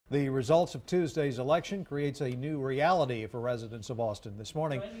The results of Tuesday's election creates a new reality for residents of Austin. This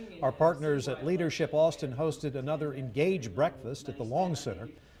morning, our partners at Leadership Austin hosted another Engage breakfast at the Long Center.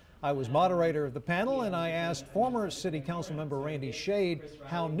 I was moderator of the panel, and I asked former City Council member Randy Shade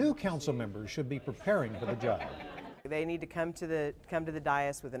how new council members should be preparing for the job. They need to come to the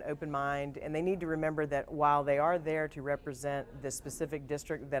dais with an open mind, and they need to remember that while they are there to represent the specific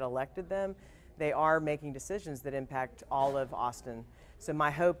district that elected them, they are making decisions that impact all of Austin. So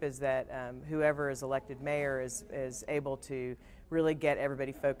my hope is that whoever is elected mayor is able to really get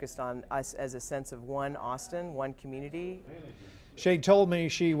everybody focused on us as a sense of one Austin, one community. Shade told me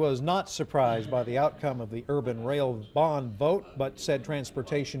she was not surprised by the outcome of the urban rail bond vote, but said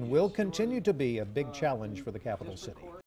transportation will continue to be a big challenge for the capital city.